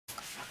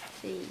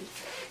See.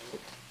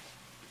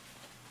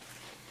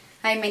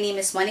 Hi, my name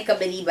is Monica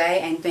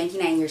Balibay. I'm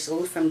 29 years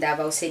old from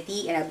Davao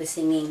City, and I'll be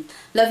singing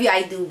Love You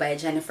I Do by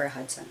Jennifer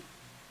Hudson.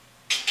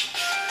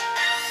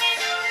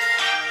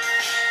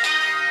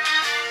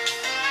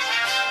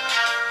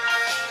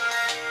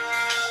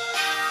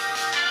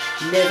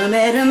 Never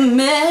met a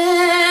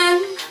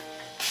man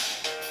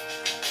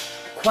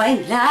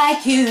quite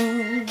like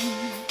you,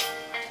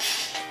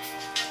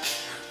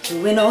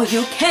 doing all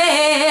you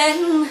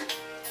can,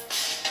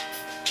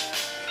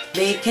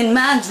 making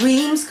my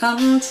dreams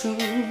come true.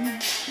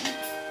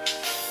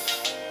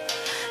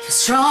 You're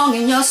strong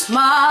and you're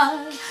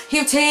smart,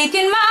 you've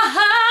taken my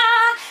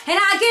heart, and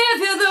I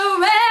give you the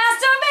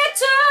rest of it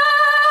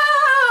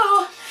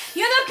too.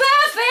 You're the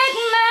perfect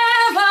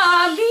man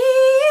for me.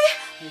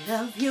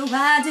 Love you,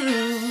 I do.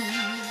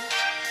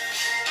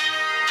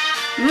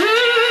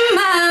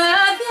 I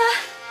love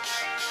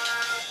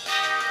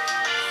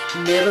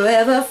you. Never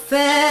ever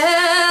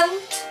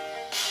felt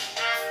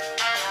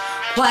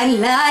quite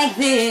like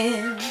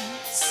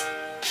this.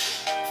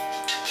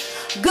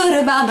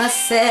 Good about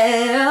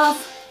myself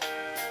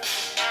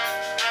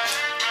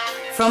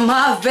from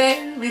our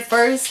very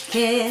first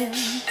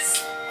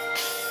kiss.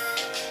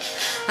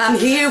 I'm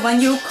here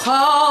when you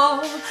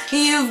call.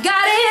 You've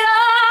got it all.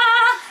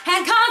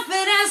 And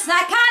confidence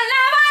like I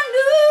never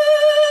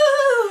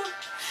knew.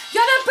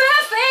 You're the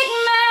perfect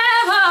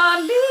man for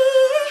me.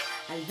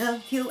 I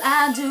love you,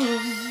 I do.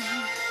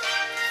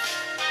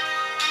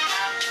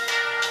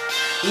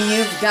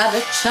 You've got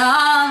the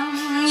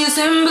charm, you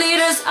simply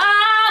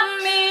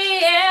disarm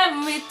me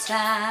every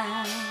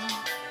time.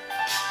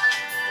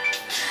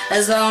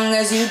 As long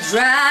as you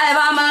drive,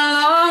 I'm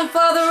along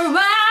for the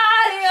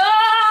ride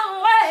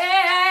your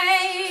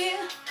way.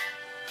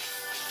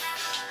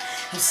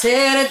 I've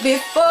said it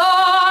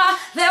before,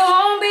 there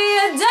won't be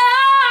a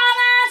door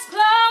that's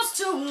close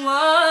to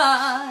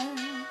us.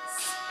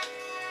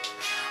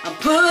 I'm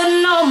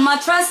putting all my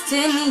trust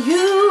in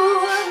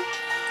you,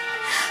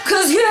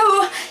 'cause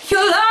you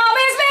love